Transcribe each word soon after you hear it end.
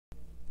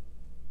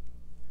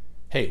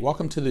Hey,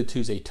 welcome to the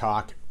Tuesday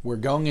Talk. We're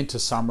going into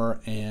summer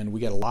and we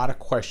get a lot of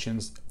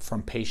questions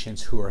from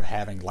patients who are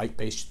having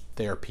light-based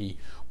therapy.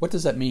 What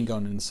does that mean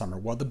going into summer?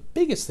 Well, the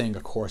biggest thing,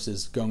 of course,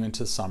 is going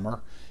into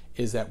summer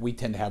is that we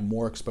tend to have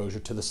more exposure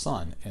to the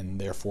sun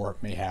and therefore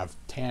may have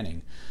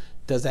tanning.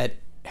 Does that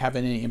have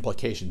any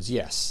implications?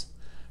 Yes.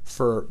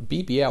 For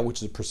BBL,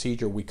 which is a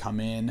procedure, we come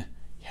in,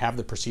 have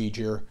the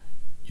procedure,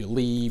 you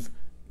leave,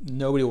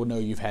 nobody will know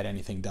you've had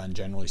anything done,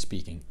 generally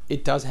speaking.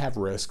 It does have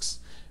risks,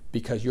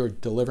 because you're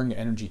delivering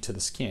energy to the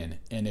skin.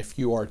 And if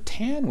you are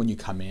tan when you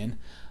come in,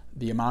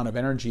 the amount of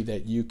energy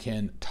that you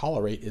can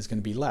tolerate is going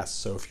to be less.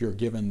 So if you're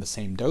given the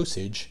same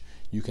dosage,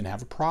 you can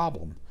have a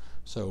problem.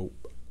 So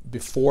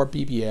before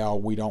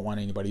BBL, we don't want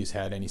anybody who's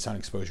had any sun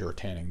exposure or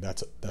tanning.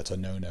 That's a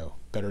no-no.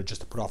 Better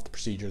just to put off the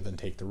procedure than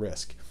take the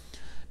risk.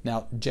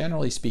 Now,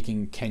 generally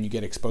speaking, can you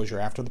get exposure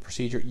after the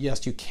procedure?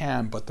 Yes, you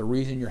can, but the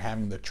reason you're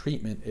having the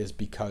treatment is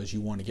because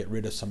you want to get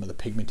rid of some of the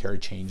pigmentary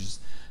changes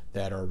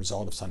that are a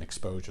result of sun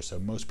exposure. So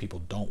most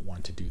people don't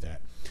want to do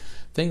that.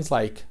 Things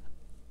like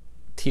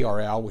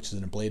TRL, which is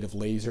an ablative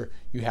laser,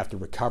 you have to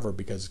recover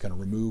because it's going to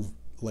remove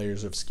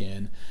layers of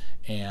skin.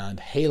 And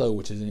Halo,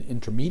 which is an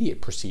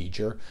intermediate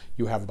procedure,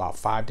 you have about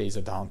 5 days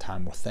of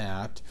downtime with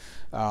that.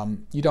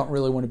 You don't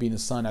really want to be in the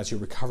sun as you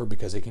recover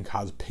because it can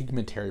cause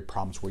pigmentary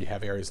problems where you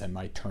have areas that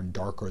might turn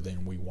darker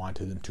than we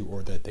wanted them to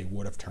or that they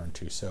would have turned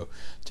to. So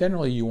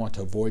generally you want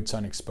to avoid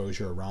sun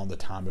exposure around the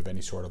time of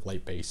any sort of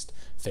light-based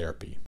therapy.